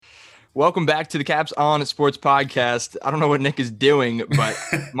Welcome back to the Caps On Sports Podcast. I don't know what Nick is doing, but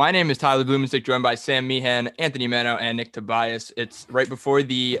my name is Tyler Blumenstick, joined by Sam Meehan, Anthony Meno, and Nick Tobias. It's right before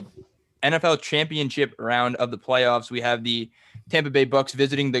the NFL championship round of the playoffs. We have the Tampa Bay Bucks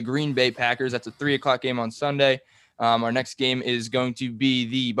visiting the Green Bay Packers. That's a 3:00 game on Sunday. Our next game is going to be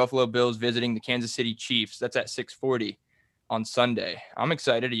the Buffalo Bills visiting the Kansas City Chiefs. That's at 6:40 on Sunday. I'm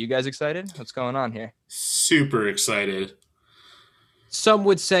excited. Are you guys excited? What's going on here? Super excited. Some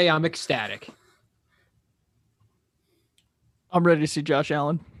would say I'm ecstatic. I'm ready to see Josh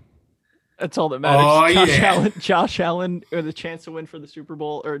Allen. That's all that matters. Oh, Josh Allen, or the chance to win for the Super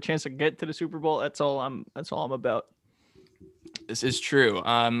Bowl, or a chance to get to the Super Bowl. That's all I'm about. This is true.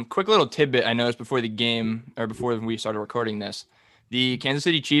 Quick little tidbit I noticed before the game, or before we started recording this. The Kansas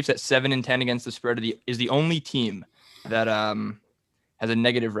City Chiefs at 7-10 against the spread is the only team that has a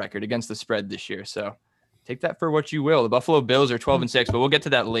negative record against the spread this year. So take that for what you will. The Buffalo Bills are 12-6, but we'll get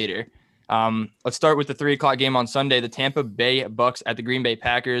to that later. Let's start with the 3:00 game on Sunday. The Tampa Bay Bucks at the Green Bay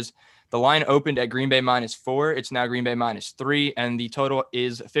Packers. The line opened at Green Bay -4. It's now Green Bay -3, and the total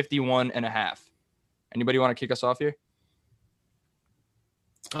is 51.5. Anybody want to kick us off here?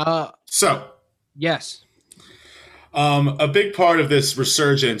 Yes. A big part of this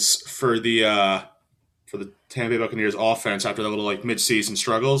resurgence for the Tampa Bay Buccaneers offense after the little mid-season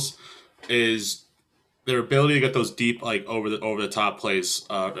struggles is their ability to get those deep over the top plays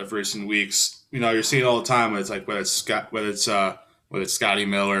of recent weeks. You know, you're seeing it all the time. Whether it's Scotty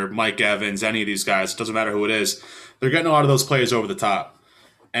Miller, Mike Evans, any of these guys, it doesn't matter who it is. They're getting a lot of those plays over the top.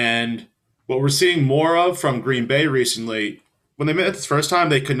 And what we're seeing more of from Green Bay recently, when they met it this first time,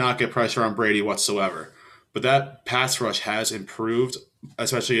 they could not get pressure on Brady whatsoever. But that pass rush has improved,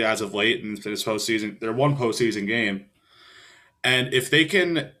 especially as of late in this postseason. Their one postseason game. And if they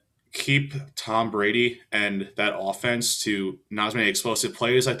can keep Tom Brady and that offense to not as many explosive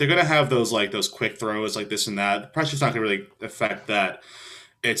plays, they're going to have those quick throws like this and that. The pressure's not going to really affect that.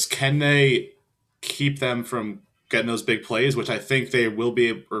 It's can they keep them from getting those big plays, which I think they will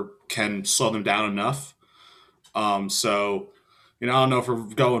be or can slow them down enough. So, I don't know if we're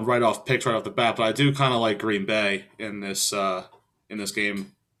going right off the bat, but I do kind of like Green Bay in this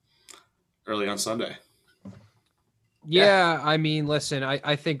game early on Sunday. Yeah, I mean, listen,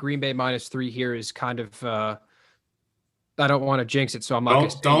 I think Green Bay -3 here is kind of I don't want to jinx it, so I'm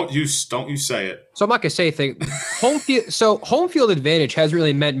not don't you say it. So I'm not gonna say anything. Home field advantage hasn't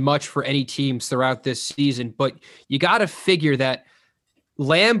really meant much for any teams throughout this season, but you got to figure that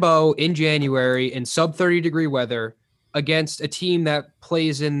Lambeau in January in sub 30-degree weather against a team that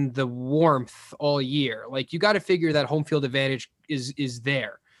plays in the warmth all year, you got to figure that home field advantage is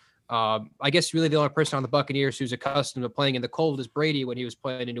there. I guess really the only person on the Buccaneers who's accustomed to playing in the cold is Brady when he was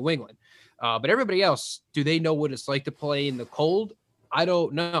playing in New England. But everybody else, do they know what it's like to play in the cold? I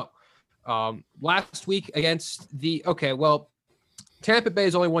don't know. Last week against Tampa Bay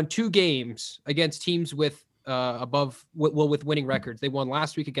has only won 2 games against teams with with winning records. They won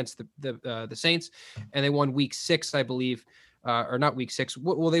last week against the Saints, and they won week 6, I believe, or not week 6.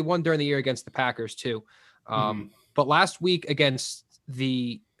 Well, they won during the year against the Packers too. But last week against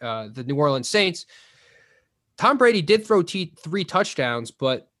the New Orleans Saints, Tom Brady did throw 3 touchdowns,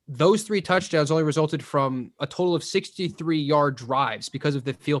 but those 3 touchdowns only resulted from a total of 63-yard drives because of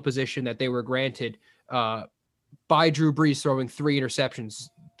the field position that they were granted by Drew Brees throwing 3 interceptions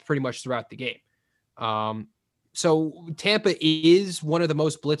pretty much throughout the game. So Tampa is one of the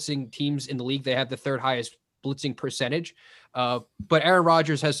most blitzing teams in the league. They have the 3rd highest blitzing percentage. But Aaron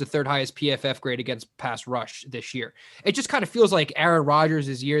Rodgers has the 3rd highest PFF grade against pass rush this year. It just kind of feels like Aaron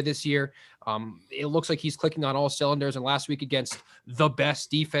Rodgers' year this year. It looks like he's clicking on all cylinders. And last week against the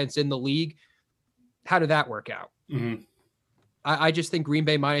best defense in the league, how did that work out? Mm-hmm. I just think Green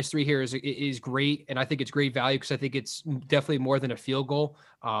Bay -3 here is great. And I think it's great value because I think it's definitely more than a field goal.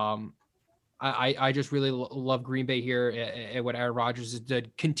 I just really love Green Bay here and what Aaron Rodgers has done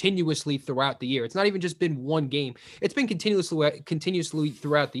continuously throughout the year. It's not even just been one game. It's been continuously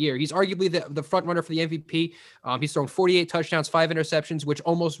throughout the year. He's arguably the front runner for the MVP. He's thrown 48 touchdowns, 5 interceptions, which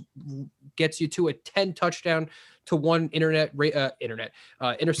almost gets you to a 10 touchdown to 1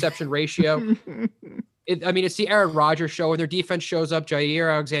 interception ratio. It's the Aaron Rodgers show, and their defense shows up.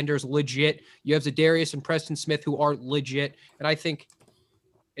 Jair Alexander's legit. You have Zadarius and Preston Smith who are legit, and I think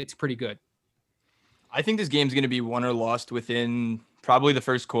it's pretty good. I think this game's going to be won or lost within probably the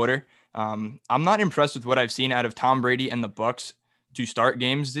first quarter. I'm not impressed with what I've seen out of Tom Brady and the Bucs to start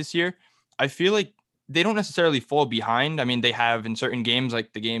games this year. I feel like they don't necessarily fall behind. I mean, they have in certain games,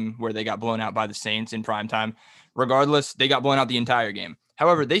 like the game where they got blown out by the Saints in primetime. Regardless, they got blown out the entire game.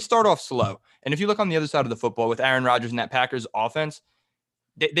 However, they start off slow. And if you look on the other side of the football with Aaron Rodgers and that Packers offense,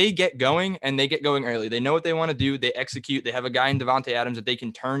 they get going, and they get going early. They know what they want to do. They execute. They have a guy in Devontae Adams that they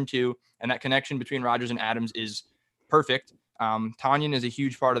can turn to, and that connection between Rodgers and Adams is perfect. Tanyan is a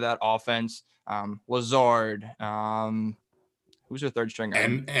huge part of that offense. Lazard, who's their third stringer?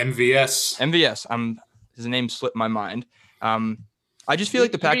 MVS. His name slipped my mind. I just feel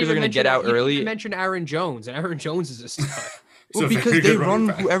like the Packers are going to get out early. You mentioned Aaron Jones, and Aaron Jones is a stud. Well, because they run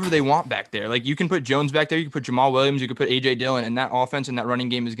whoever they want back there. Like, you can put Jones back there, you can put Jamal Williams, you can put A.J. Dillon, and that offense and that running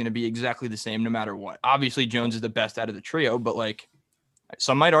game is going to be exactly the same no matter what. Obviously, Jones is the best out of the trio, but, like,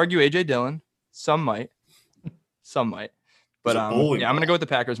 some might argue A.J. Dillon. Some might. But, I'm going to go with the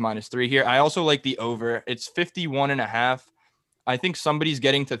Packers -3 here. I also like the over. It's 51.5. I think somebody's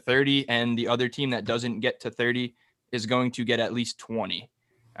getting to 30, and the other team that doesn't get to 30 is going to get at least 20.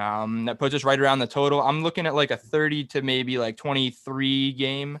 That puts us right around the total. I'm looking at like a 30 to maybe like 23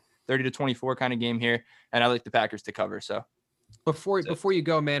 game, 30 to 24 kind of game here. And I like the Packers to cover. So before you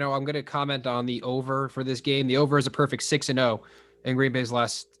go, Mano, I'm going to comment on the over for this game. The over is a perfect 6-0 in Green Bay's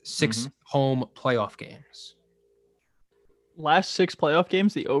last 6 home playoff games. Last 6 playoff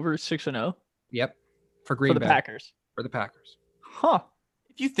games, the over is 6-0. Yep. For Green Bay. Packers. For the Packers. Huh.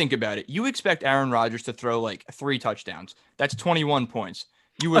 If you think about it, you expect Aaron Rodgers to throw like 3 touchdowns. That's 21 points.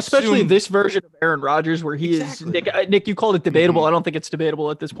 Especially this version of Aaron Rodgers, where he is Nick. You called it debatable. I don't think it's debatable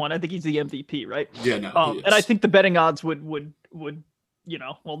at this point. I think he's the MVP, right? Yeah, no. And I think the betting odds would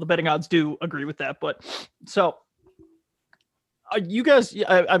the betting odds do agree with that. But so you guys,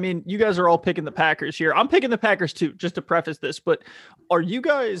 I mean, you guys are all picking the Packers here. I'm picking the Packers too, just to preface this. But are you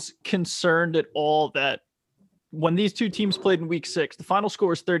guys concerned at all that when these two teams played in Week 6, the final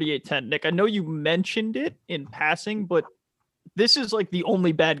score is 38-10? Nick, I know you mentioned it in passing, but this is like the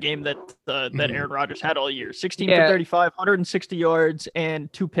only bad game that Aaron Rodgers had all year. 16 for 35, 160 yards,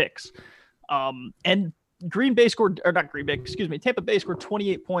 and 2 picks. And Tampa Bay scored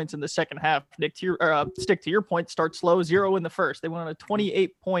 28 points in the second half. Nick, to your point, start slow, 0 in the first. They went on a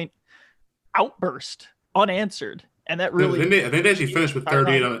 28-point outburst, unanswered, and that really. They actually finished with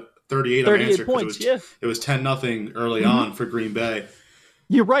 38 unanswered points. It was 10-0 early on for Green Bay.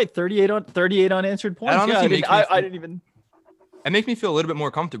 You're right, 38 unanswered points. I didn't even. It makes me feel a little bit more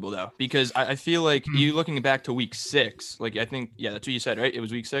comfortable, though, because I feel like you looking back to Week 6, like I think, that's what you said, right? It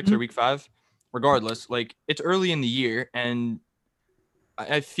was Week 6 or Week 5. Regardless, like it's early in the year, and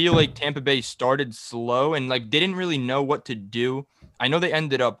I feel like Tampa Bay started slow and like didn't really know what to do. I know they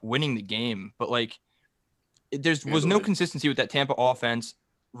ended up winning the game, but like was no consistency with that Tampa offense.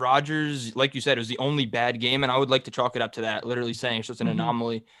 Rodgers, like you said, it was the only bad game, and I would like to chalk it up to that, literally saying it's just an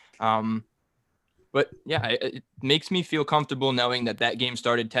anomaly. But yeah, it makes me feel comfortable knowing that game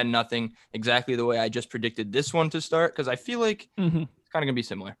started 10-0, exactly the way I just predicted this one to start, because I feel like it's kind of gonna be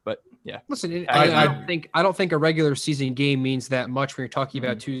similar. But yeah, listen, I don't think a regular season game means that much when you're talking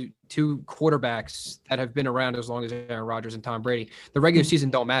about two quarterbacks that have been around as long as Aaron Rodgers and Tom Brady. The regular season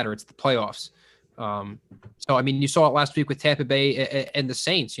don't matter; it's the playoffs. So I mean, you saw it last week with Tampa Bay and the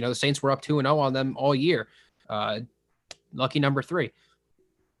Saints. You know, the Saints were up 2-0 on them all year. Lucky number 3.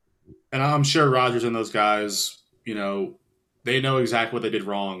 And I'm sure Rodgers and those guys, you know, they know exactly what they did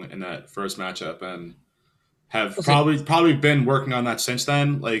wrong in that first matchup and have probably been working on that since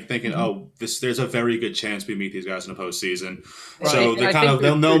then, like thinking, there's a very good chance we meet these guys in the postseason. Right. So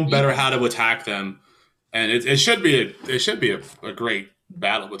they'll know better how to attack them, and it should be a great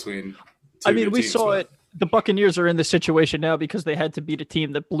battle between. We saw it. The Buccaneers are in this situation now because they had to beat a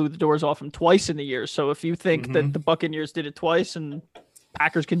team that blew the doors off them twice in the year. So if you think that the Buccaneers did it twice and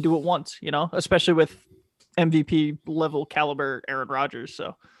Packers can do it once, you know, especially with MVP level caliber Aaron Rodgers.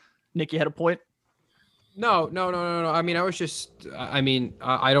 So, Nick, you had a point? No. I mean,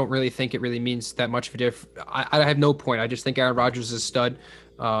 I don't really think it really means that much of a difference. I have no point. I just think Aaron Rodgers is a stud.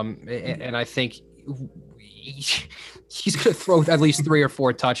 And I think he's going to throw at least 3 or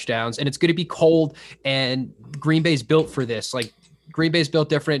 4 touchdowns, and it's going to be cold, and Green Bay's built for this. Like, Green Bay's built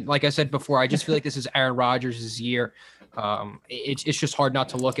different. Like I said before, I just feel like this is Aaron Rodgers' year. It's just hard not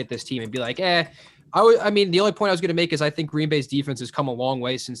to look at this team and be like, the only point I was going to make is I think Green Bay's defense has come a long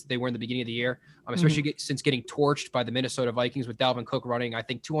way since they were in the beginning of the year, especially since getting torched by the Minnesota Vikings with Dalvin Cook running, I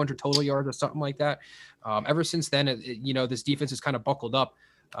think 200 total yards or something like that. Ever since then, this defense has kind of buckled up,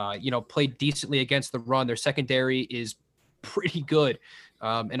 played decently against the run. Their secondary is pretty good.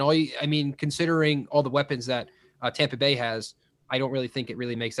 Considering all the weapons that Tampa Bay has, I don't really think it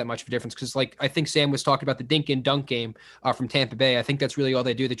really makes that much of a difference because, like, I think Sam was talking about the dink and dunk game from Tampa Bay. I think that's really all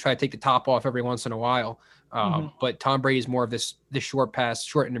they do. They try to take the top off every once in a while. But Tom Brady is more of this short pass,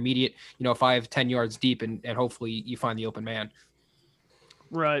 short intermediate, 5-10 yards deep, and hopefully you find the open man.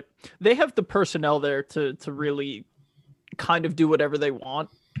 Right. They have the personnel there to really kind of do whatever they want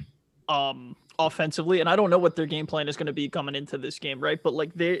offensively. And I don't know what their game plan is going to be coming into this game, right? But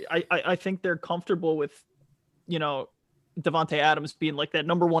like I think they're comfortable with, Devontae Adams being like that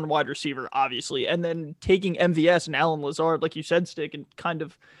number one wide receiver, obviously, and then taking MVS and Alan Lazard, like you said, Stick, and kind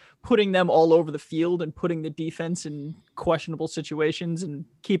of putting them all over the field and putting the defense in questionable situations and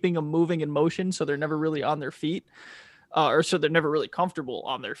keeping them moving in motion so they're never really on their feet, or so they're never really comfortable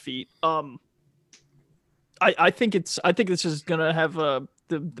on their feet. I think this is gonna have the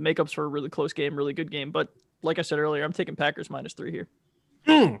makeups for a really close game, really good game. But like I said earlier, I'm taking Packers -3 here.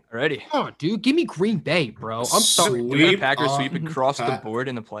 Alrighty. Oh, dude, give me Green Bay, bro. I'm sorry. The Packers sweep across the board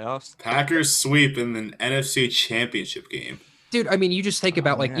in the playoffs. Packers sweep in the NFC Championship game. Dude, I mean, you just think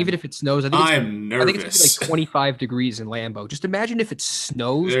about even if it snows, I think I'm nervous. I think it's gonna be like 25 degrees in Lambeau. Just imagine if it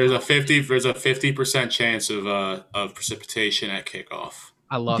snows. There's a 50% chance of precipitation at kickoff.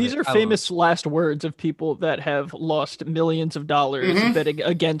 I love These are famous last words of people that have lost millions of dollars betting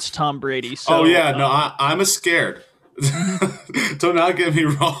against Tom Brady. So, I'm scared. Do not get me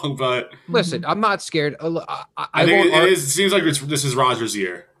wrong, but listen, I'm not scared. I think it seems like this is Rodgers'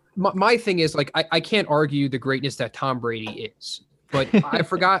 year. My thing is like I can't argue the greatness that Tom Brady is, but I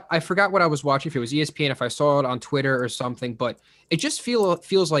forgot what I was watching. If it was ESPN, if I saw it on Twitter or something, but it just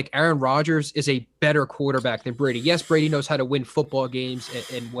feels like Aaron Rodgers is a better quarterback than Brady. Yes, Brady knows how to win football games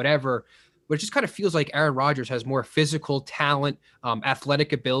and whatever, but it just kind of feels like Aaron Rodgers has more physical talent,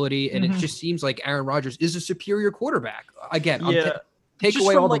 athletic ability, and it just seems like Aaron Rodgers is a superior quarterback. Again, take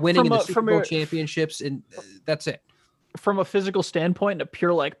away all the winning in the Super Bowl championships, and that's it. From a physical standpoint, a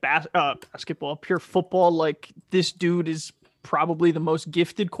pure like basketball, pure football, like this dude is probably the most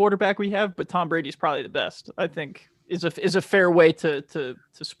gifted quarterback we have, but Tom Brady's probably the best. I think is a fair way to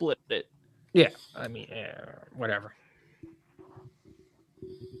split it. Yeah, I mean, whatever.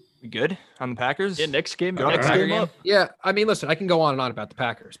 We good on the Packers? Yeah, next game Go up. Yeah, I mean, listen, I can go on and on about the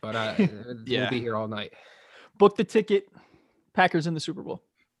Packers, but we'll be here all night. Book the ticket. Packers in the Super Bowl.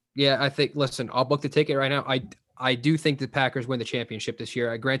 Yeah, I think. Listen, I'll book the ticket right now. I do think the Packers win the championship this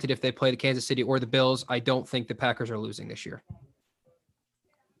year. Granted, if they play the Kansas City or the Bills, I don't think the Packers are losing this year.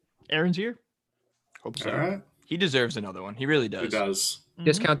 Aaron's year. Hope so. All right. He deserves another one. He really does. He does.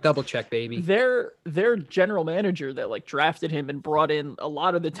 Discount double check, baby. Their general manager that like drafted him and brought in a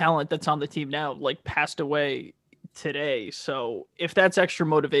lot of the talent that's on the team now, like passed away today. So if that's extra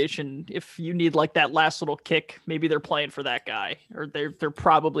motivation, if you need like that last little kick, maybe they're playing for that guy, or they're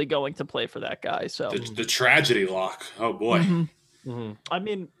probably going to play for that guy. So the tragedy lock. Oh boy. I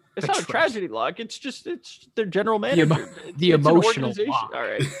mean, it's not a tragedy lock. It's their general manager. The emotional lock. All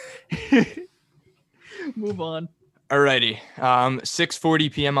right. Move on. Alrighty.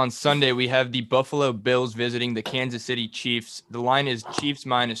 6:40 p.m. on Sunday, we have the Buffalo Bills visiting the Kansas City Chiefs. The line is Chiefs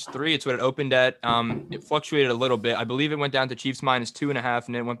 -3. It's what it opened at. It fluctuated a little bit. I believe it went down to Chiefs -2.5,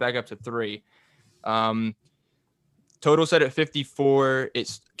 and then it went back up to 3. Total set at 54.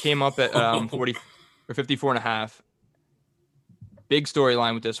 It came up at 40 or 54.5. Big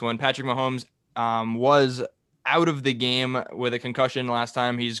storyline with this one. Patrick Mahomes was out of the game with a concussion last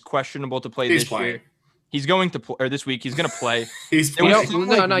time. He's questionable to play this year. He's going to play, or this week he's going to play. He's playing. No.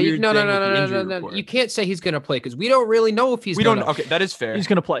 You can't say he's going to play because we don't really know if he's. We don't. Okay, that is fair. He's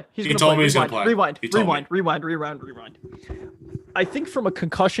going to play. He told me he's going to play. Rewind. I think from a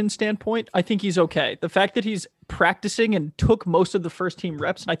concussion standpoint, I think he's okay. The fact that he's practicing and took most of the first team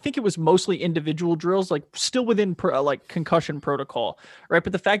reps, and I think it was mostly individual drills, like still within like concussion protocol, right?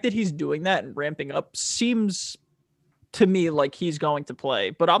 But the fact that he's doing that and ramping up seems to me like he's going to play.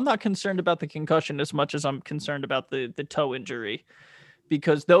 But I'm not concerned about the concussion as much as I'm concerned about the toe injury,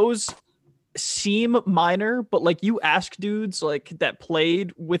 because those seem minor, but like you ask dudes like that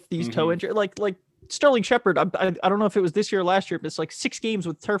played with these toe injury, like Sterling Shepard, I don't know if it was this year or last year, but it's like 6 games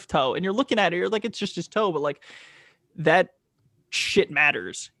with turf toe, and you're looking at it, you're like, it's just his toe, but like that shit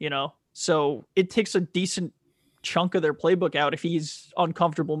matters, So it takes a decent chunk of their playbook out if he's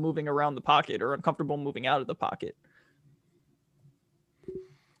uncomfortable moving around the pocket or uncomfortable moving out of the pocket.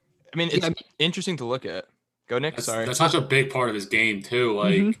 I mean, it's interesting to look at. Go, Nick. Sorry. That's such a big part of his game too.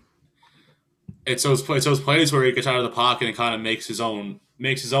 Like it's those plays where he gets out of the pocket and kind of makes his own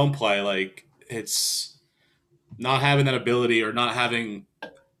play. Like it's not having that ability or not having,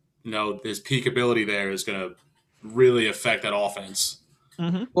 his peak ability there is going to really affect that offense.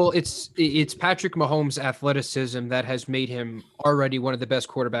 Well, it's Patrick Mahomes' athleticism that has made him already one of the best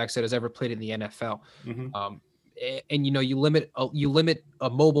quarterbacks that has ever played in the NFL. And you limit a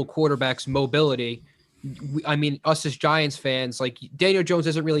mobile quarterback's mobility. I mean, us as Giants fans, like Daniel Jones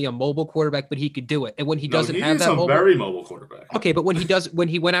isn't really a mobile quarterback, but he could do it. And when he doesn't have that, very mobile quarterback. Okay, but when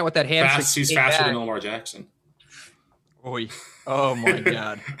he went out with that hamstring, he's faster than Lamar Jackson. Oy. Oh my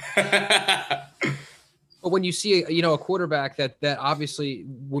God. But when you see a quarterback that obviously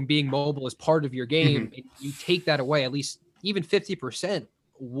when being mobile is part of your game, you take that away at least even 50%.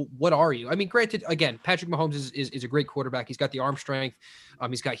 What are you? I mean, granted, again, Patrick Mahomes is a great quarterback. He's got the arm strength.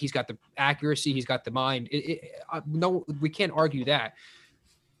 He's got the accuracy. He's got the mind. No, we can't argue that.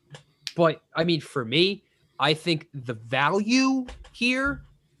 But I mean, for me, I think the value here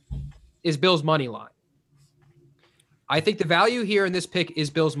is Bills money line. I think the value here in this pick is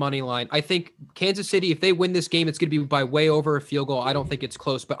Bills money line. I think Kansas City, if they win this game, it's going to be by way over a field goal. I don't think it's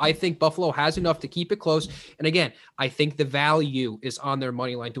close, but I think Buffalo has enough to keep it close. And again, I think the value is on their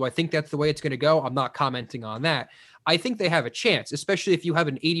money line. Do I think that's the way it's going to go? I'm not commenting on that. I think they have a chance, especially if you have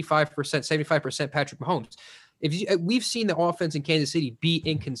an 85%, 75% Patrick Mahomes. We've seen the offense in Kansas City be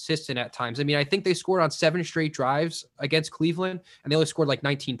inconsistent at times. I mean, I think they scored on 7 straight drives against Cleveland, and they only scored like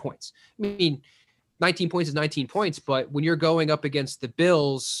 19 points. I mean, 19 points is 19 points, but when you're going up against the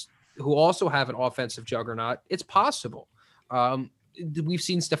Bills, who also have an offensive juggernaut, it's possible. We've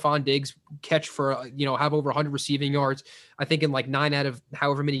seen Stephon Diggs catch for, have over 100 receiving yards. I think in like 9 out of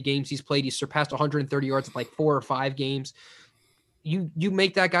however many games he's played, he's surpassed 130 yards in like 4 or 5 games. You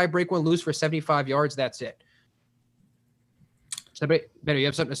make that guy break one loose for 75 yards, that's it. Better, you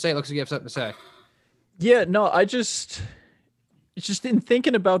have something to say? Looks like you have something to say. Yeah, no, it's just in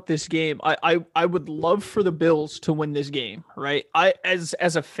thinking about this game, I would love for the Bills to win this game, right? As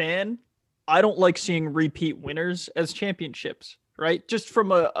a fan, I don't like seeing repeat winners as championships, right? Just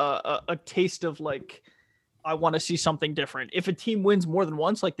from a taste of like, I want to see something different. If a team wins more than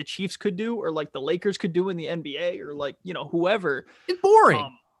once, like the Chiefs could do, or like the Lakers could do in the NBA, or like, whoever. It's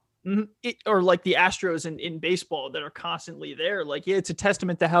boring. Or like the Astros in baseball that are constantly there. Like, yeah, it's a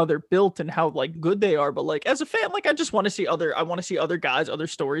testament to how they're built and how like good they are. But like as a fan, like I just want to see other guys, other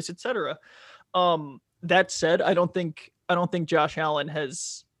stories, etc. That said, I don't think Josh Allen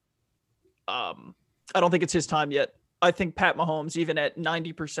has. I don't think it's his time yet. I think Pat Mahomes, even at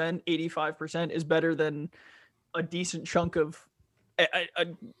 90%, 85%, is better than a decent chunk of,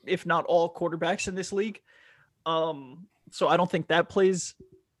 if not all, quarterbacks in this league. So I don't think that plays.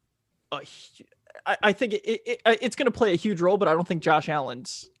 I think it's going to play a huge role, but I don't think Josh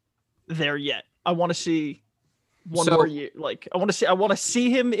Allen's there yet. I want to see one more year. Like I want to see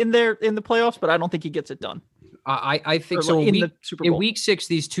him in the playoffs, but I don't think he gets it done. I think so. In the Super Bowl. In week 6,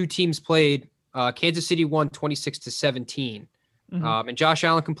 these two teams played. Kansas City won 26-17, and Josh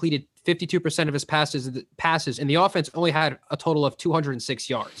Allen completed 52% of his passes, and the offense only had a total of 206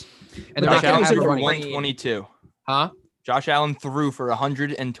 yards. And Josh Allen threw for 122. Huh? Josh Allen threw for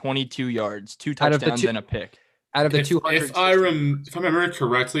 122 yards, 2 touchdowns and a pick. Out of the 200. If I remember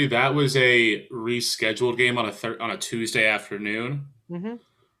correctly, that was a rescheduled game on a Tuesday afternoon. Mm-hmm.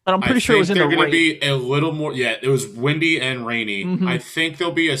 And I'm pretty sure it was in the rain. They're going to be a little more. Yeah, it was windy and rainy. Mm-hmm. I think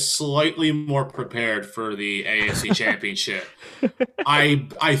they'll be slightly more prepared for the AFC Championship.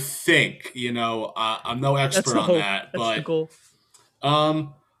 I think. I'm no expert on that, but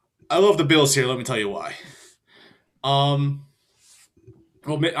I love the Bills here. Let me tell you why. Well,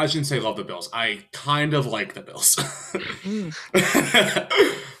 I shouldn't say love the Bills. I kind of like the Bills,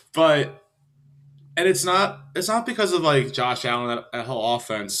 and it's not because of like Josh Allen, that whole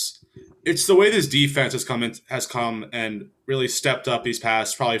offense. It's the way this defense has come and really stepped up these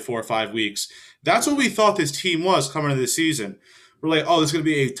past probably 4 or 5 weeks. That's what we thought this team was coming into the season. We're like, oh, there's going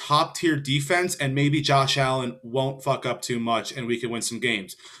to be a top tier defense, and maybe Josh Allen won't fuck up too much, and we can win some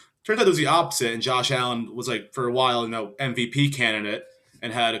games. Turns out it was the opposite, and Josh Allen was like for a while, MVP candidate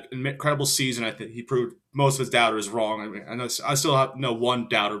and had an incredible season. I think he proved most of his doubters wrong. I mean, I still know one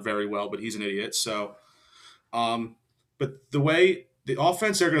doubter very well, but he's an idiot. So, but the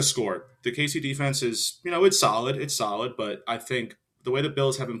offense, they're going to score. The KC defense is, it's solid, but I think the way the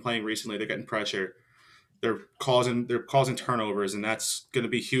Bills have been playing recently, they're getting pressure. They're causing turnovers, and that's going to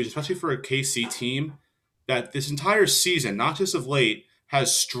be huge, especially for a KC team that this entire season, not just of late,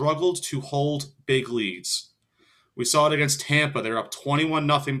 has struggled to hold big leads. We saw it against Tampa. They're up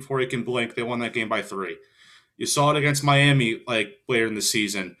 21-0 before you can blink. They won that game by 3. You saw it against Miami later in the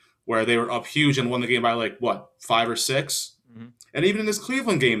season where they were up huge and won the game by 5 or 6. Mm-hmm. And even in this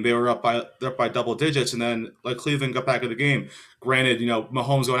Cleveland game, they were up by double digits, and then Cleveland got back in the game. Granted,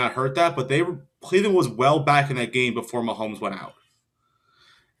 Mahomes going out hurt that, but Cleveland was well back in that game before Mahomes went out.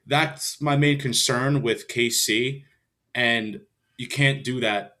 That's my main concern with KC, and you can't do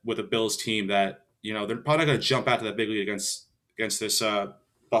that with a Bills team that, they're probably not going to jump out to that big lead against this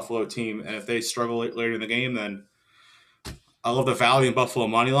Buffalo team. And if they struggle later in the game, then I love the value in Buffalo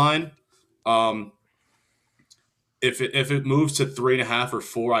money line. If it moves to 3.5 or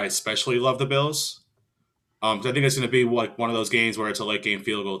 4, I especially love the Bills. So I think it's going to be like one of those games where it's a late game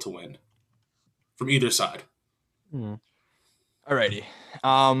field goal to win from either side. Alrighty.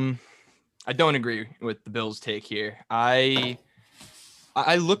 I don't agree with the Bills' take here. I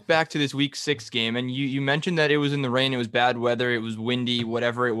look back to this Week 6 game, and you mentioned that it was in the rain, it was bad weather, it was windy,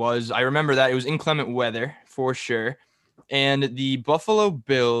 whatever it was. I remember that. It was inclement weather for sure. And the Buffalo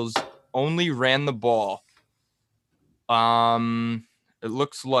Bills only ran the ball. It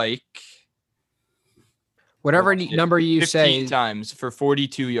looks like Whatever number you 15 say, times for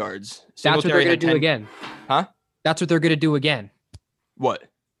 42 yards. that's what they're Singletary going had to do 10 again. Huh? That's what they're going to do again. What?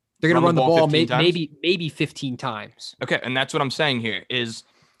 They're going to run the ball 15 times? maybe 15 times. Okay, and that's what I'm saying here is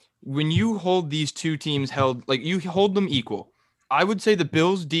when you hold these two teams held, like you hold them equal. I would say the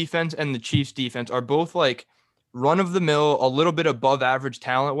Bills defense and the Chiefs defense are both like run of the mill, a little bit above average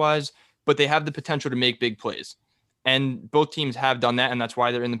talent wise, but they have the potential to make big plays. And both teams have done that, and that's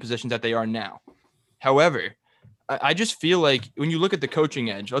why they're in the positions that they are now. However, I just feel like when you look at the coaching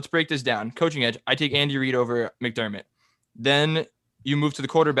edge, let's break this down. Coaching edge, I take Andy Reid over McDermott. Then you move to the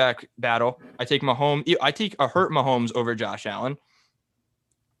quarterback battle. I take a hurt Mahomes over Josh Allen.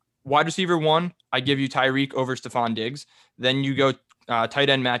 Wide receiver 1, I give you Tyreek over Stephon Diggs. Then you go tight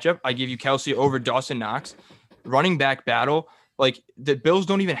end matchup. I give you Kelsey over Dawson Knox. Running back battle, like the Bills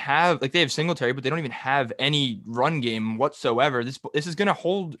don't even have, like they have Singletary, but they don't even have any run game whatsoever. This is going to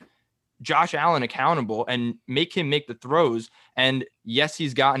hold Josh Allen accountable and make him make the throws. And yes,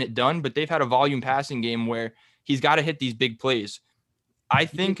 he's gotten it done, but they've had a volume passing game where he's got to hit these big plays. I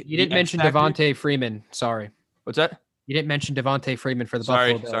think you didn't mention Devontae Freeman. Sorry. What's that? You didn't mention Devontae Freeman for the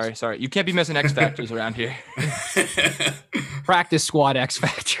Buffalo Bills. Sorry. You can't be missing X factors around here. Practice squad X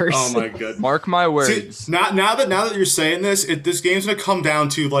factors. Oh my god! Mark my words. See, now that you're saying this, this game's gonna come down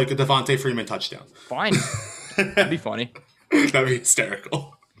to like a Devontae Freeman touchdown. Fine. That'd be funny. That'd be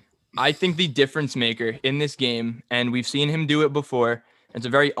hysterical. I think the difference maker in this game, and we've seen him do it before, it's a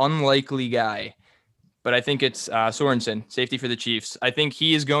very unlikely guy, but I think it's Sorensen, safety for the Chiefs. I think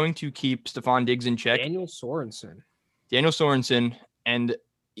he is going to keep Stephon Diggs in check. Daniel Sorensen. And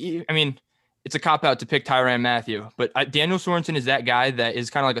I mean, it's a cop-out to pick Tyrann Mathieu, but Daniel Sorensen is that guy that is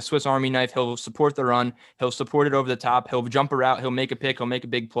kind of like a Swiss Army knife. He'll support the run. He'll support it over the top. He'll jump a route. He'll make a pick. He'll make a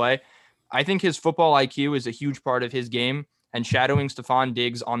big play. I think his football IQ is a huge part of his game, and shadowing Stephon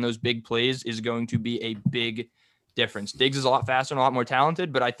Diggs on those big plays is going to be a big difference. Diggs is a lot faster and a lot more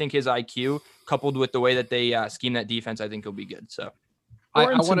talented, but I think his IQ, coupled with the way that they scheme that defense, I think he'll be good. So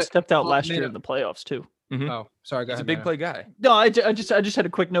Sorensen stepped out last year in the playoffs too. Mm-hmm. Oh, sorry. Go ahead. He's a big play guy. No, I just had a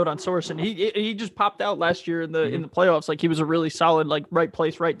quick note on Sorensen. He just popped out last year in the playoffs. Like he was a really solid, like right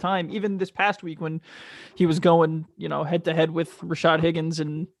place, right time. Even this past week when he was going, head to head with Rashad Higgins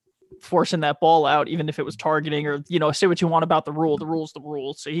and forcing that ball out, even if it was targeting or, say what you want about the rule. The rule's the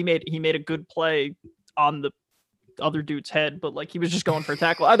rule. So he made a good play on the other dude's head, but like he was just going for a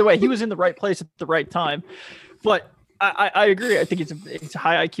tackle. Either way, he was in the right place at the right time. But I agree. I think it's a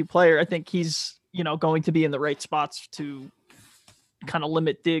high IQ player. I think he's going to be in the right spots to kind of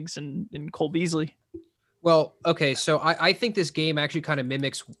limit Diggs and Cole Beasley. Well, okay, so I think this game actually kind of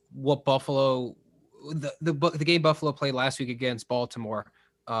mimics what Buffalo, the game Buffalo played last week against Baltimore.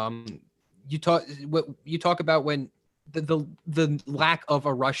 You talk about when the lack of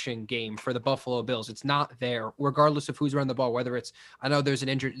a rushing game for the Buffalo Bills. It's not there, regardless of who's running the ball. Whether it's, I know there's an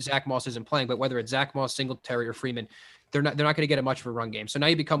injured Zach Moss isn't playing, but whether it's Zach Moss, Singletary, or Freeman, they're not going to get much of a run game. So now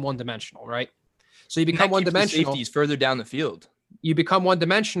you become one dimensional, right? So you become one dimensional. Safeties further down the field. You become one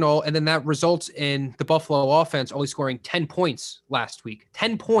dimensional, and then that results in the Buffalo offense only scoring 10 points last week.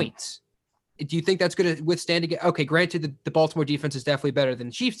 10 points. Do you think that's going to withstand again? Okay, granted, the Baltimore defense is definitely better than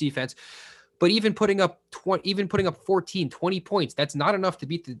the Chiefs defense, but even putting up 14, 20 points, that's not enough to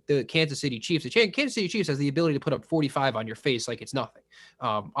beat the Kansas City Chiefs. The Kansas City Chiefs has the ability to put up 45 on your face like it's nothing.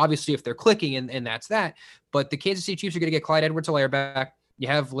 Obviously, if they're clicking, and that's that. But the Kansas City Chiefs are going to get Clyde Edwards-Helaire back. You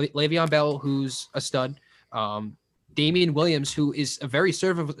have Le'Veon Bell, who's a stud. Damian Williams, who is a very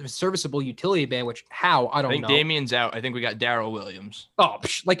serviceable utility man, which I don't know. I think Damian's out. I think we got Darrell Williams. Oh,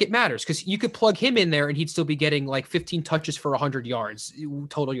 like it matters because you could plug him in there and he'd still be getting like 15 touches for 100 yards,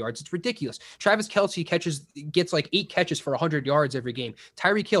 total yards. It's ridiculous. Travis Kelce gets like 8 catches for 100 yards every game.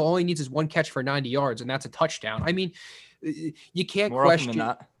 Tyreek Hill only needs his 1 catch for 90 yards, and that's a touchdown. I mean, you can't More question.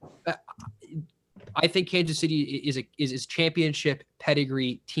 often than not. I think Kansas City is a championship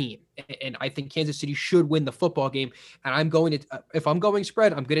pedigree team, and I think Kansas City should win the football game. And I'm going to, if I'm going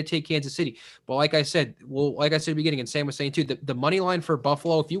spread, I'm going to take Kansas City. But like I said at the beginning, and Sam was saying too, the money line for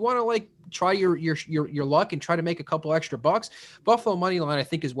Buffalo, if you want to like try your luck and try to make a couple extra bucks. Buffalo money line, I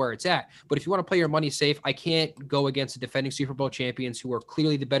think, is where it's at. But if you want to play your money safe, I can't go against the defending Super Bowl champions who are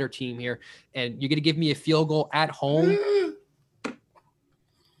clearly the better team here. And you're going to give me a field goal at home.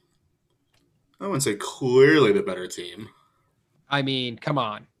 I wouldn't say clearly the better team. I mean, come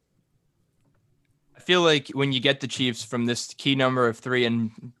on. I feel like when you get the Chiefs from this key number of 3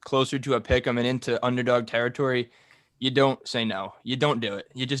 and closer to a pick 'em and into underdog territory, you don't say no. You don't do it.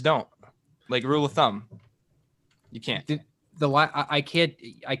 You just don't. Like rule of thumb, you can't. I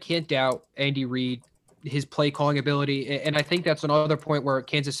can't doubt Andy Reid, his play calling ability, and I think that's another point where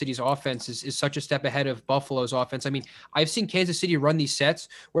Kansas City's offense is such a step ahead of Buffalo's offense. I mean, I've seen Kansas City run these sets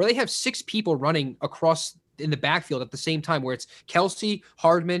where they have 6 people running across in the backfield at the same time, where it's Kelsey,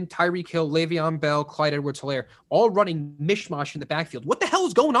 Hardman, Tyreek Hill, Le'Veon Bell, Clyde Edwards-Helaire, all running mishmash in the backfield. What the hell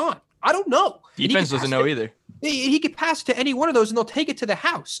is going on? I don't know. Defense doesn't know either. He could pass to any one of those and they'll take it to the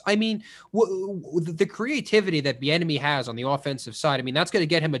house. I mean, the creativity that Bieniemy has on the offensive side, I mean, that's going to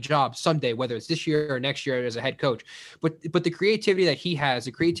get him a job someday, whether it's this year or next year as a head coach. But the creativity that he has,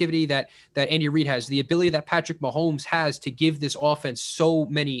 the creativity that Andy Reid has, the ability that Patrick Mahomes has to give this offense so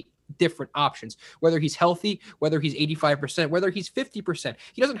many different options, whether he's healthy, whether he's 85%, whether he's 50%.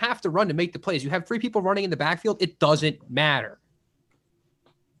 He doesn't have to run to make the plays. You have 3 people running in the backfield. It doesn't matter.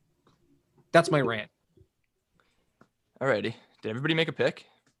 That's my rant. Alrighty. Did everybody make a pick?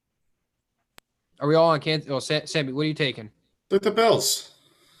 Are we all on Kansas? Oh, Sammy, what are you taking? Look at the Bills.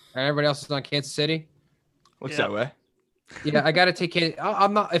 And everybody else is on Kansas City? Looks that way. Yeah, I got to take Kansas.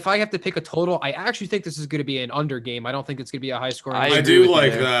 I'm not. If I have to pick a total, I actually think this is going to be an under game. I don't think it's going to be a high scoring. I do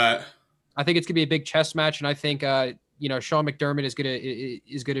like that. I think it's going to be a big chess match, and I think Sean McDermott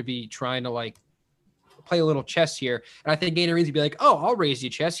is going to be trying to like play a little chess here. And I think Andy Reid's going to be like, oh, I'll raise you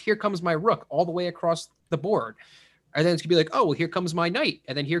chess. Here comes my rook all the way across the board. And then it's going to be like, oh, well, here comes my knight.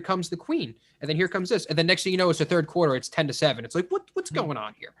 And then here comes the queen. And then here comes this. And then next thing you know, it's the third quarter. It's 10-7. It's like, what's going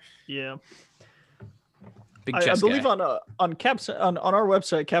on here? Yeah. Big chess I believe guy. on Caps on our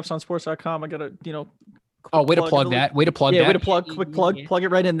website, capsonsports.com, I got to, Oh, way to plug that. Way to plug that. Yeah, way to plug. Quick plug. Plug it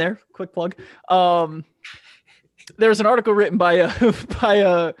right in there. Quick plug. There's an article written by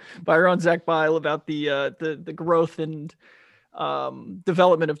our own Zach Bile about the growth and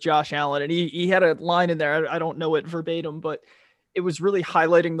development of Josh Allen, and he had a line in there. I don't know it verbatim, but it was really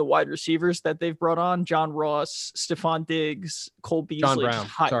highlighting the wide receivers that they've brought on: John Ross, Stephon Diggs, Cole Beasley. John Brown.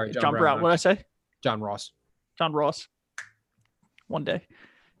 Sorry, John Brown. What did I say? John Ross. John Ross. One day.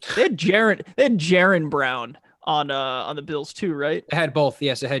 They had Jaron Brown on the Bills too, right? It had both.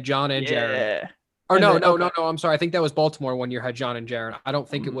 Yes, it had John and Jaron. Or no. I'm sorry. I think that was Baltimore one year had John and Jaron. I don't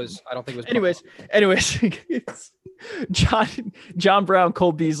think it was. Anyways, it's John Brown,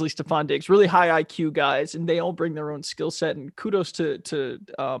 Cole Beasley, Stephon Diggs, really high IQ guys, and they all bring their own skill set. And kudos to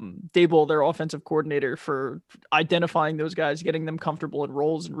Dable, their offensive coordinator, for identifying those guys, getting them comfortable in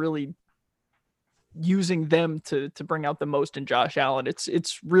roles, and really using them to bring out the most in Josh Allen.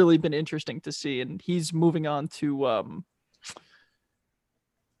 It's really been interesting to see, and he's moving on to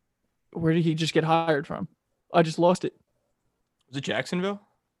where did he just get hired from? I just lost it. Was it Jacksonville?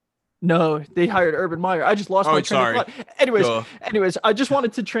 No, they hired Urban Meyer. I just lost my train of thought. Anyways, I just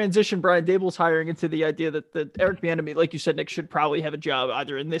wanted to transition Brian Dable's hiring into the idea that Eric Bieniemy, like you said, Nick, should probably have a job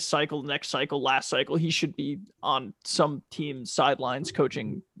either in this cycle, next cycle, last cycle. He should be on some team's sidelines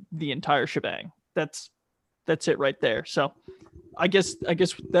coaching the entire shebang. That's it right there. So I guess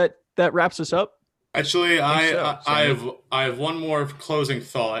that wraps us up. Actually, I have one more closing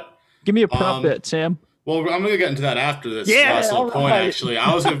thought. Give me a prop bet, Sam. Well, I'm going to get into that after this Yeah, last little point, right. actually.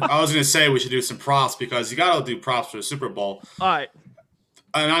 I was going to say we should do some props because you got to do props for the Super Bowl. All right.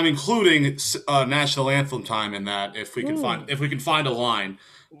 And I'm including national anthem time in that if we can find a line.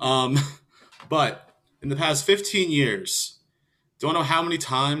 But in the past 15 years, don't know how many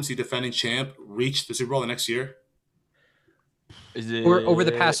times the defending champ reached the Super Bowl the next year? Is it Or over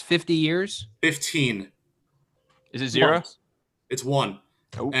the past 50 years? 15. Is it 0? Once. It's 1.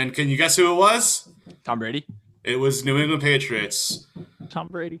 Oh. And can you guess who it was? Tom Brady? It was New England Patriots. Tom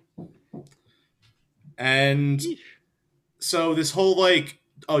Brady. And so this whole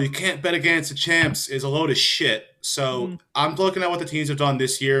you can't bet against the champs is a load of shit. So I'm looking at what the teams have done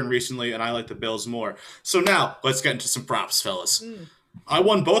this year and recently, and I like the Bills more. So now let's get into some props, fellas. I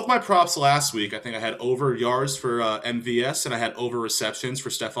won both my props last week. I think I had over yards for MVS, and I had over receptions for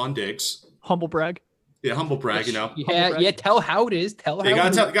Stephon Diggs. Humble brag. Yeah, humble brag, Yeah. Tell how it is. You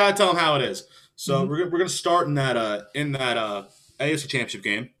gotta tell them how it is. So we're gonna start in that AFC Championship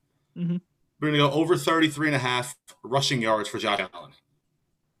game. Mm-hmm. We're gonna go over 33.5 rushing yards for Josh Allen.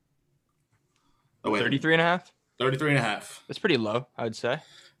 Oh wait, 33.5? 33.5. That's pretty low, I would say.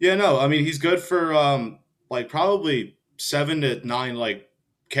 Yeah, no, I mean he's good for like probably 7 to 9 like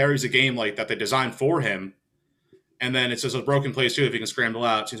carries a game like that they designed for him, and then it's just a broken plays too if he can scramble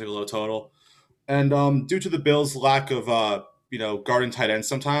out. Seems like a low total, and due to the Bills' lack of guarding tight ends,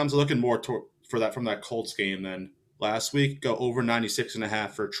 sometimes looking more for that from that Colts game than last week. Go over 96.5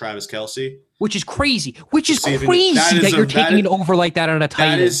 for Travis Kelce. Which is crazy. Which is Receiving- crazy that is that you're a- that taking is- it over like that on a tight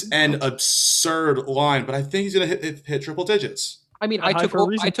That end. is an absurd line, but I think he's going to hit triple digits. I mean, High for a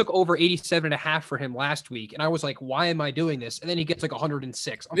reason. I took over 87.5 for him last week, and I was like, why am I doing this? And then he gets like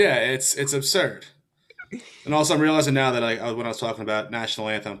 106. Yeah, it's absurd. And also, I'm realizing now that when I was talking about national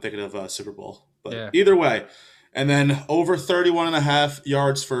anthem, I'm thinking of Super Bowl. But Yeah. either way, and then over 31.5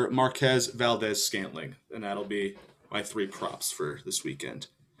 yards for Marquez Valdez-Scantling, and that'll be my 3 props for this weekend.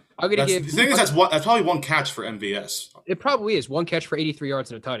 I'm gonna The give. thing is, that's probably one catch for MVS. It probably is 1 catch for 83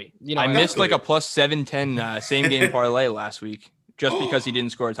 yards and a tutty. You know, I I missed like a plus 710 same game parlay last week just because he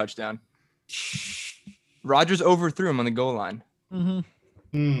didn't score a touchdown. Rodgers overthrew him on the goal line.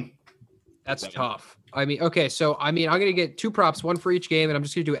 That's tough. I mean, okay, so I mean, I'm gonna get 2 props, 1 for each game, and I'm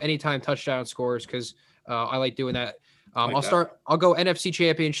just gonna do anytime touchdown scores because I like doing that. I'll go NFC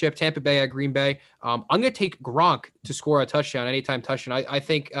Championship, Tampa Bay at Green Bay. I'm gonna take Gronk to score a touchdown, anytime touchdown. I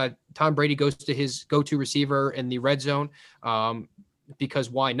think Tom Brady goes to his go-to receiver in the red zone. Because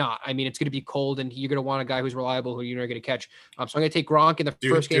why not? I mean, it's going to be cold, and you're going to want a guy who's reliable, who you're not going to catch. So I'm going to take Gronk in the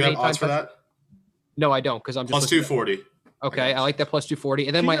first game. Do you have odds for that? No, I don't, because I'm just Plus 240. Okay, I like that plus 240,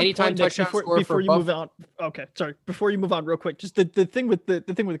 and then my To your anytime point, Nick, touchdown score before for you Buff. move on. Okay, sorry. Before you move on, real quick, just the thing with the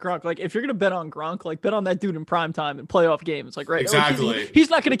thing with Gronk, like if you're gonna bet on Gronk, like bet on that dude in prime time and playoff games, like right? Exactly. He's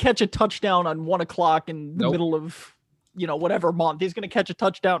not gonna catch a touchdown on 1 o'clock in the Nope. middle of whatever month. He's gonna catch a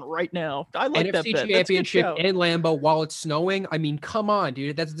touchdown right now. I like that NFC bet. That's a good Championship shout. in Lambeau while it's snowing. I mean, come on,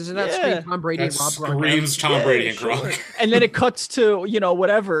 dude. Doesn't that Yeah. scream Tom Brady That and Rob Gronk? screams Tom Brady and sure. Gronk. And then it cuts to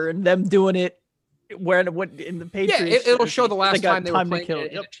whatever, and them doing it when in the Yeah, Patriots. it'll show the last got time they were time to playing kill.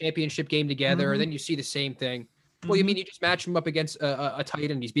 in a Yep. championship game together. Then you see the same thing. Well, you mean you just match him up against a tight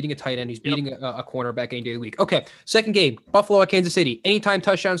end? He's beating a tight end. He's beating a cornerback any day of the week. Okay, second game, Buffalo at Kansas City. Anytime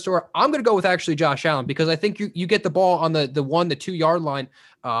touchdown score. I'm going to go with actually Josh Allen because I think you get the ball on the 1 to 2 yard line,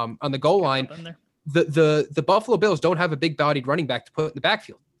 on the goal line. The Buffalo Bills don't have a big bodied running back to put in the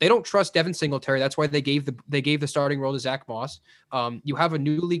backfield. They don't trust Devin Singletary. That's why they gave the starting role to Zach Moss. You have a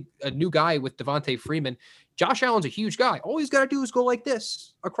new guy with Devontae Freeman. Josh Allen's a huge guy. All he's got to do is go like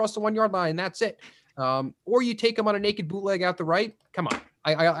this across the 1 yard line, and that's it. Or you take him on a naked bootleg out the right. Come on.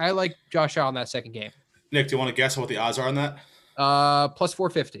 I like Josh Allen that second game. Nick, do you want to guess what the odds are on that? Plus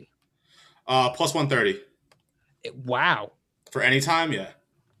 450. Plus 130. Wow. For any time, yeah.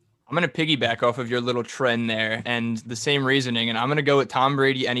 I'm going to piggyback off of your little trend there and the same reasoning, and I'm going to go with Tom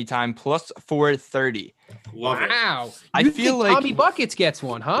Brady anytime plus 430. Love it. Wow. I You feel think like Tommy Buckets gets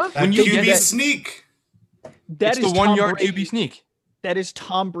one, huh? That When you QB get that- sneak. That it's is the 1 yard Tom Brady. QB sneak, That is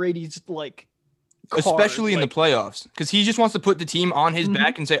Tom Brady's like. especially in the like, playoffs, because he just wants to put the team on his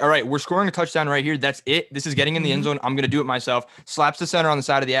back and say, all right, we're scoring a touchdown right here. That's it. This is getting in the end zone. I'm going to do it myself. Slaps the center on the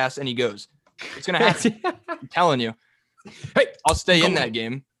side of the ass, and he goes. It's going to happen. I'm telling you. Hey, I'll stay in that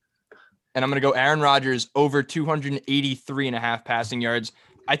game. And I'm going to go Aaron Rodgers over 283.5 passing yards.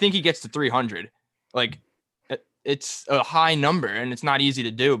 I think he gets to 300. Like, it's a high number, and it's not easy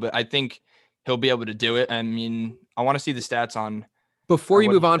to do, but I think he'll be able to do it. I mean, I want to see the stats on. Before you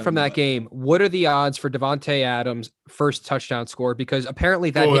I move on wouldn't from know that that. game, what are the odds for Devontae Adams' first touchdown score? Because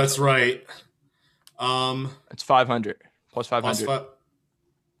apparently that Oh, hit- that's right. It's 500 plus Plus 500.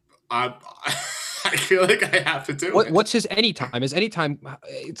 five. I feel like I have to do it. what's his anytime? His anytime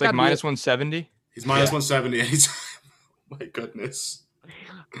It's like minus 170. He's minus 170 anytime. My goodness.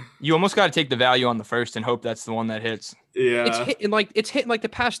 You almost got to take the value on the first and hope that's the one that hits. Yeah. it's hitting like the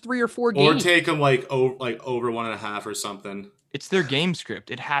past 3 or 4 Or games. take him like over 1.5 or something. It's their game script.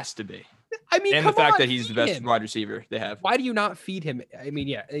 It has to be. I mean, And the come fact on, that he's the feed best him. wide receiver they have. Why do you not feed him? I mean,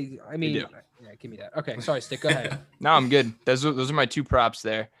 yeah. I mean, do. yeah, give me that. Okay, sorry, Stick. Go ahead. No, I'm good. Those are my 2 props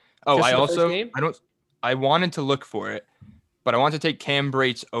there. Oh, Just I for the first also game? I wanted to look for it, but I want to take Cam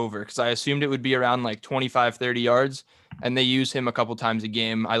Brates over because I assumed it would be around like 25, 30 yards, and they use him a couple times a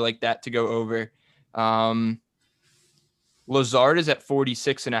game. I like that to go over. Lazard is at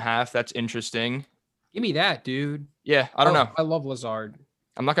 46.5. That's interesting. Give me that, dude. Yeah, I don't know. I love Lazard.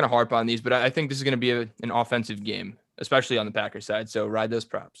 I'm not going to harp on these, but I think this is going to be an offensive game, especially on the Packers side. So ride those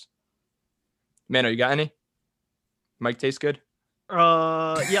props. Mano, you got any? Mike tastes good.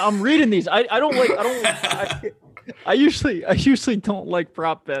 Yeah, I'm reading these. I usually don't like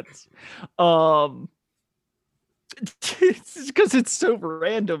prop bets. It's because it's so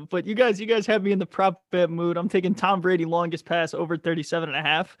random. But you guys have me in the prop bet mood. I'm taking Tom Brady longest pass over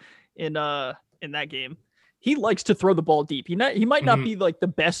 37.5 in that game. He likes to throw the ball deep. He might not be like the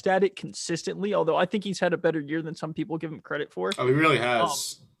best at it consistently, although I think he's had a better year than some people give him credit for. Oh, he really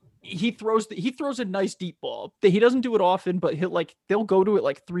has. He throws a nice deep ball. He doesn't do it often, but they'll go to it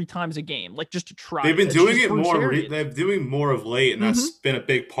like 3 times a game, like just to try. They've been doing it more. They're doing more of late, and that's been a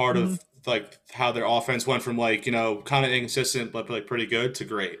big part of like how their offense went from like kind of inconsistent but like pretty good to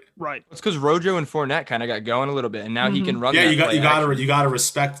great. Right. It's because Rojo and Fournette kind of got going a little bit, and now he can run. Yeah, you got to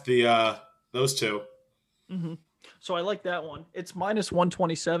respect the those two. Mm-hmm. So I like that one. It's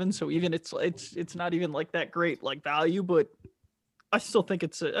 -127, so even it's not even like that great like value, but I still think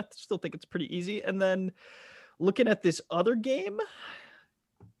it's pretty easy. And then looking at this other game,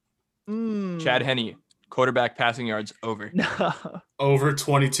 Chad Henne, quarterback passing yards over. Over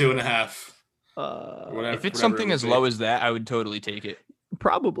 22.5. If it's something as low as that, I would totally take it.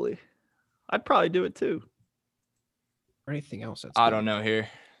 Probably. I'd probably do it too. Or anything else? I don't know here.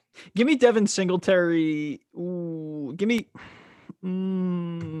 Give me Devin Singletary. Ooh, give me.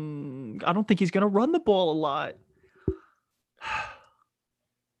 I don't think he's going to run the ball a lot.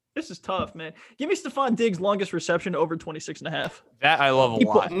 This is tough, man. Give me Stephon Diggs' longest reception over 26.5. That I love a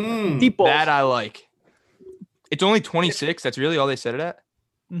lot. Deep balls. That I like. It's only 26. That's really all they set it at.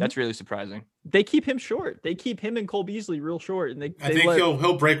 That's really surprising. They keep him short. They keep him and Cole Beasley real short, and I think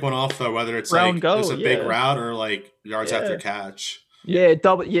he'll break one off though, whether it's like just a big route or like yards after catch. Yeah,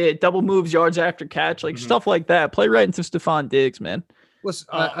 double moves, yards after catch, like stuff like that. Play right into Stephon Diggs, man. Listen,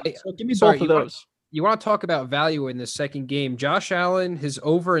 so give me both of those. You want to talk about value in the second game? Josh Allen, his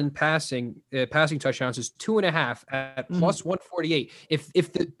over in passing touchdowns is 2.5 at plus 148.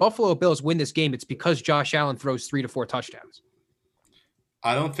 If the Buffalo Bills win this game, it's because Josh Allen throws 3 to 4 touchdowns.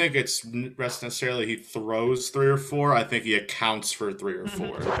 I don't think it's necessarily he throws 3 or 4. I think he accounts for 3 or 4.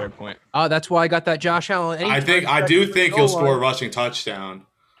 That's a fair point. That's why I got that Josh Allen. I do think he'll score a rushing touchdown.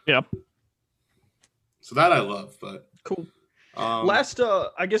 Yeah. So that I love, but cool. Last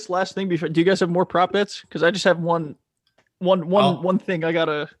thing before. Do you guys have more prop bets? Because I just have one thing I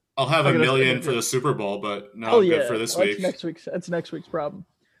gotta. I'll have $1 million for the Super Bowl, but no, good for this week. That's next week's problem.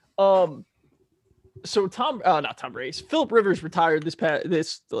 So not Tom Brady. Philip Rivers retired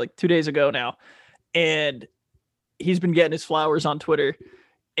this like 2 days ago now, and he's been getting his flowers on Twitter,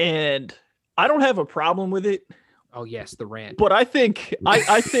 and I don't have a problem with it. Oh yes, the rant. But I think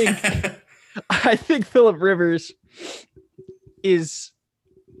I think Philip Rivers is.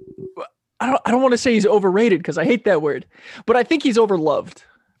 I don't want to say he's overrated because I hate that word, but I think he's overloved,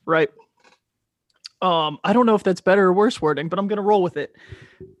 right? I don't know if that's better or worse wording, but I'm gonna roll with it.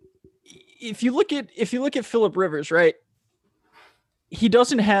 If you look at Philip Rivers, right? He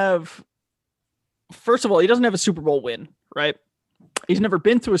doesn't have. First of all, he doesn't have a Super Bowl win, right? He's never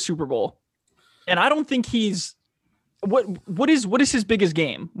been to a Super Bowl, and I don't think he's. What is his biggest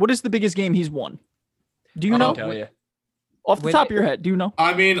game? What is the biggest game he's won? Do you know? I'll tell you. Off the top of your head, do you know?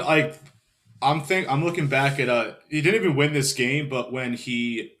 I mean, like, I'm looking back at he didn't even win this game, but when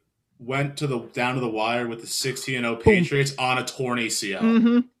he went down to the wire with the 16-0 Patriots on a torn ACL.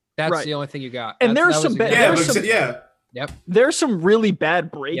 Mm-hmm. That's the only thing you got. And there's some bad. Yep. There's some really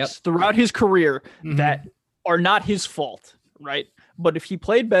bad breaks throughout his career that are not his fault, right? But if he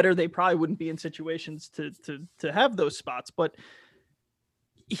played better, they probably wouldn't be in situations to have those spots. But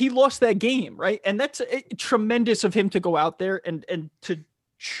he lost that game, right? And that's tremendous of him to go out there and to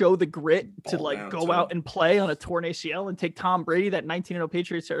show the grit to like go out and play on a torn ACL and take Tom Brady, that 19-0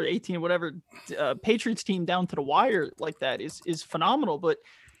 Patriots or 18 whatever Patriots team down to the wire like that is phenomenal. But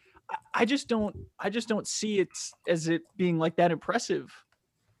I just don't see it as it being like that impressive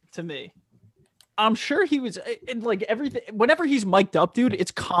to me. I'm sure he was in like everything. Whenever he's mic'd up, dude, it's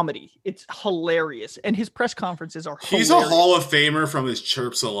comedy. It's hilarious. And his press conferences are hilarious. He's a Hall of Famer from his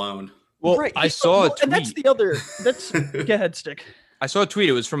chirps alone. Well, right. I saw a tweet. And that's the other. Go ahead, Stick. I saw a tweet.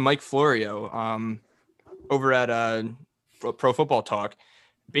 It was from Mike Florio over at Pro Football Talk,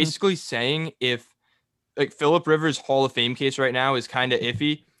 basically saying if like Philip Rivers' Hall of Fame case right now is kind of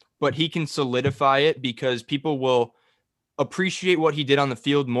iffy, but he can solidify it because people will appreciate what he did on the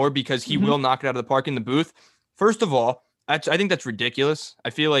field more because he will knock it out of the park in the booth. First of all, I think that's ridiculous.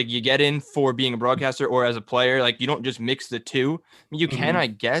 I feel like you get in for being a broadcaster or as a player. Like you don't just mix the two. I mean, you can, I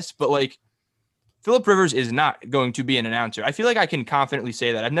guess, but like Philip Rivers is not going to be an announcer. I feel like I can confidently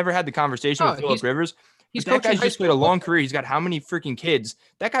say that. I've never had the conversation with Philip Rivers. That guy's just played a long career. He's got how many freaking kids?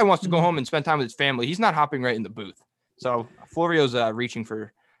 That guy wants to go home and spend time with his family. He's not hopping right in the booth. So Florio's reaching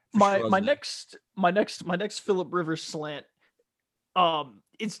for my next Philip Rivers slant.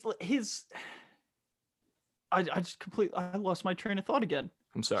 It's his. I lost my train of thought again.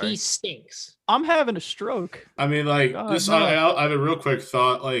 I'm sorry. He stinks. I'm having a stroke. I mean, like, God, just no. I have a real quick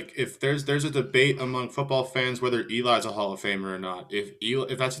thought. Like, if there's a debate among football fans whether Eli's a Hall of Famer or not,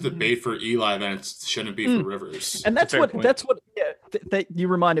 if that's a debate for Eli, then it shouldn't be for Rivers. And that's fair what point. that you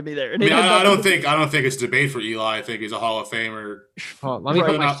reminded me there. And I mean, it had I don't nothing think it's a debate for Eli. I think he's a Hall of Famer. Oh, let me Right.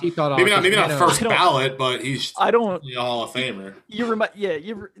 put my seatbelt on. Maybe not 'cause, first I don't- ballot, but he's I don't. a Hall of Famer.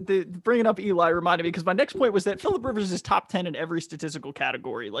 Bringing up Eli reminded me because my next point was that Phillip Rivers is top 10 in every statistical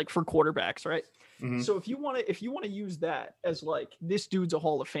category, like for quarterbacks, right? Mhm. So if you want to use that as like this dude's a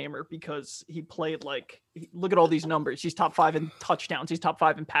Hall of Famer because he played look at all these numbers. He's top 5 in touchdowns. He's top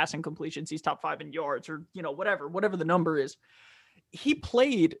 5 in passing completions. He's top 5 in yards, or whatever the number is. He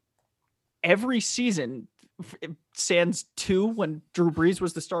played every season, sans 2 when Drew Brees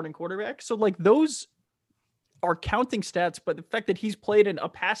was the starting quarterback. So like those are counting stats, but the fact that he's played in a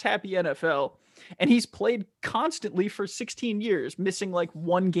pass happy NFL and he's played constantly for 16 years, missing like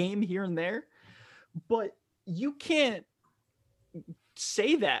one game here and there. But you can't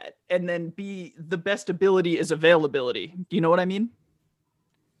say that and then be the best ability is availability. Do you know what I mean?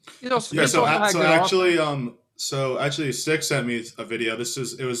 he's also, Yeah. he's So also had good actually, Stick sent me a video. It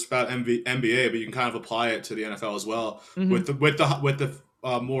was about NBA, but you can kind of apply it to the NFL as well. Mhm. With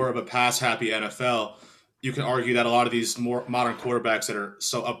the more of a pass happy NFL, you can argue that a lot of these more modern quarterbacks that are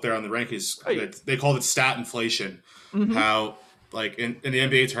so up there on the rankings, Right. they call it stat inflation. Mhm. How like in the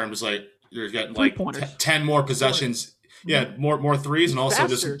NBA terms, like you're getting like Three-pointers. 10 more possessions. Yeah, more threes, and also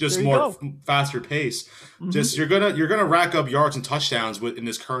Faster. just There you more go. faster pace. Mhm. Just you're gonna rack up yards and touchdowns in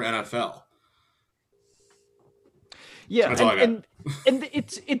this current NFL. Yeah, That's all I got. and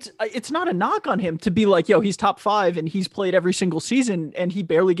it's not a knock on him to be like, yo, he's top 5 and he's played every single season and he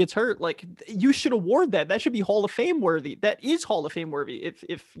barely gets hurt. Like you should award that. That should be Hall of Fame worthy. That is Hall of Fame worthy.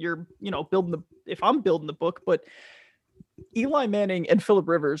 If you're if I'm building the book, but Eli Manning and Phillip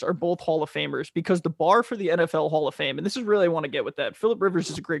Rivers are both Hall of Famers because the bar for the NFL Hall of Fame, and this is really I want to get with that. Phillip Rivers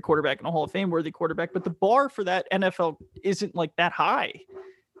is a great quarterback and a Hall of Fame worthy quarterback, but the bar for that NFL isn't like that high.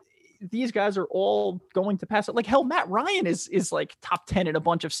 These guys are all going to pass it. Like hell, Matt Ryan is like top 10 in a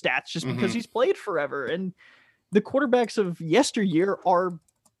bunch of stats just because Mhm. he's played forever. And the quarterbacks of yesteryear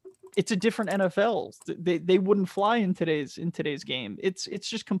it's a different NFL. They wouldn't fly in today's game. It's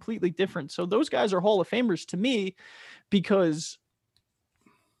just completely different. So those guys are Hall of Famers to me because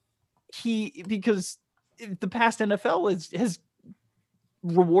the past NFL has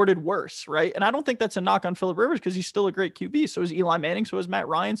rewarded worse, right? And I don't think that's a knock on Phillip Rivers because he's still a great QB. So is Eli Manning. So is Matt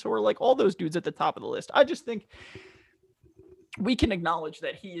Ryan. So are like all those dudes at the top of the list. I just think we can acknowledge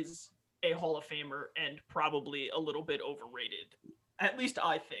that he is a Hall of Famer and probably a little bit overrated. At least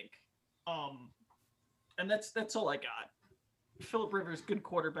I think. And that's all I got. Phillip Rivers, good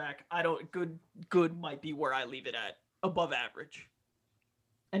quarterback. Good might be where I leave it at. Above average.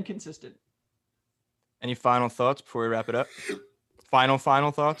 And consistent. Any final thoughts before we wrap it up? Final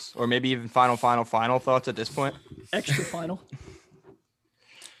thoughts, or maybe even final thoughts at this point. Extra final.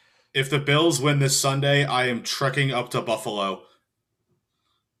 If the Bills win this Sunday, I am trekking up to Buffalo.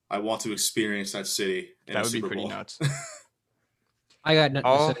 I want to experience that city. In That a would be Super pretty Bowl. nuts. I got nothing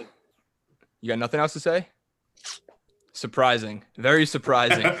Oh, to say. you got nothing else to say? Surprising, very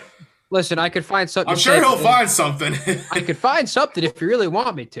surprising. Listen, I could find something. I'm to sure say, he'll but find something. I could find something if you really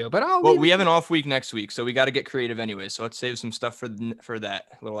want me to, but I'll Well, leave we it. have an off week next week, so we got to get creative anyway. So let's save some stuff for that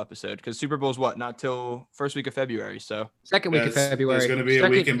little episode because Super Bowl's not till first week of February. So Second week of February. There's going to be a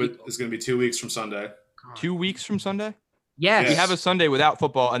Second weekend, but week- it's going to be 2 weeks from Sunday. 2 weeks from Sunday, Yes. we have a Sunday without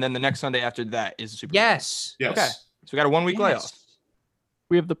football, and then the next Sunday after that is the Super Bowl. Yes. Yes. Okay. So we got a 1 week layoff. Yes.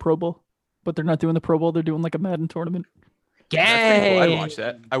 We have the Pro Bowl, but they're not doing the Pro Bowl. They're doing like a Madden tournament. That's pretty cool. I'd Yay. watch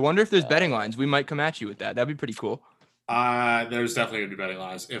that. I wonder if there's betting lines. We might come at you with that. That'd be pretty cool. There's definitely going to be betting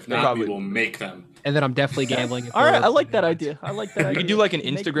lines. If There not, probably we will will. make them. And then I'm definitely gambling. if All right, there I are like that betting idea. I like that. We could do like an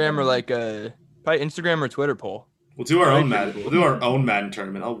Instagram or like a probably Instagram or Twitter poll. We'll do our That'd own be Madden. pretty We'll do our own Madden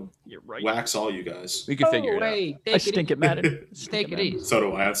tournament. I'll You're right. wax all you guys. We could lines. figure Oh, it out. hey, I stink at Madden. Take it easy. So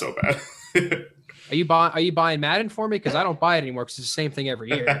do I. I'm so bad. Are you buying Madden for me? Because I don't buy it anymore because it's the same thing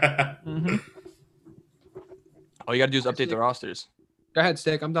every year. Mhm. All you got to do is update the rosters. Go ahead,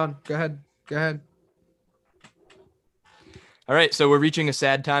 Stick. I'm done. Go ahead. All right, so we're reaching a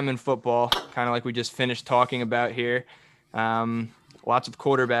sad time in football, kind of like we just finished talking about here. Lots of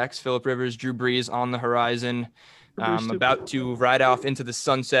quarterbacks, Phillip Rivers, Drew Brees on the horizon, about to ride off into the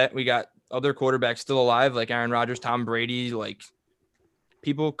sunset. We got other quarterbacks still alive, like Aaron Rodgers, Tom Brady, like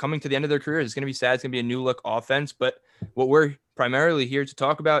people coming to the end of their careers. It's going to be sad. It's going to be a new look offense, but what we're primarily here to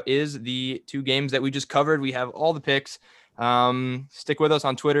talk about is the 2 games that we just covered. We have all the picks. Stick with us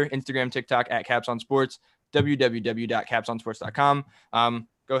on Twitter, Instagram, TikTok, @CapsOnSports. www.capsonsports.com.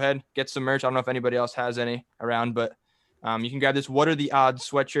 Go ahead, get some merch. I don't know if anybody else has any around, but you can grab this What Are the Odds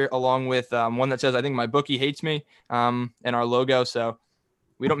sweatshirt along with one that says, I think my bookie hates me, and our logo. So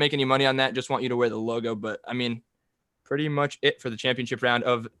we don't make any money on that. Just want you to wear the logo. But I mean, pretty much it for the championship round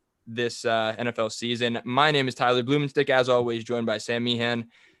of this NFL season. My name is Tyler Blumenstick, as always, joined by Sam Meehan,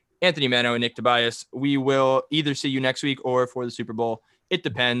 Anthony Mano, and Nick Tobias. We will either see you next week or for the Super Bowl. It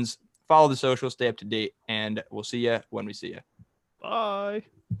depends. Follow the socials, stay up to date, and we'll see you when we see you. Bye.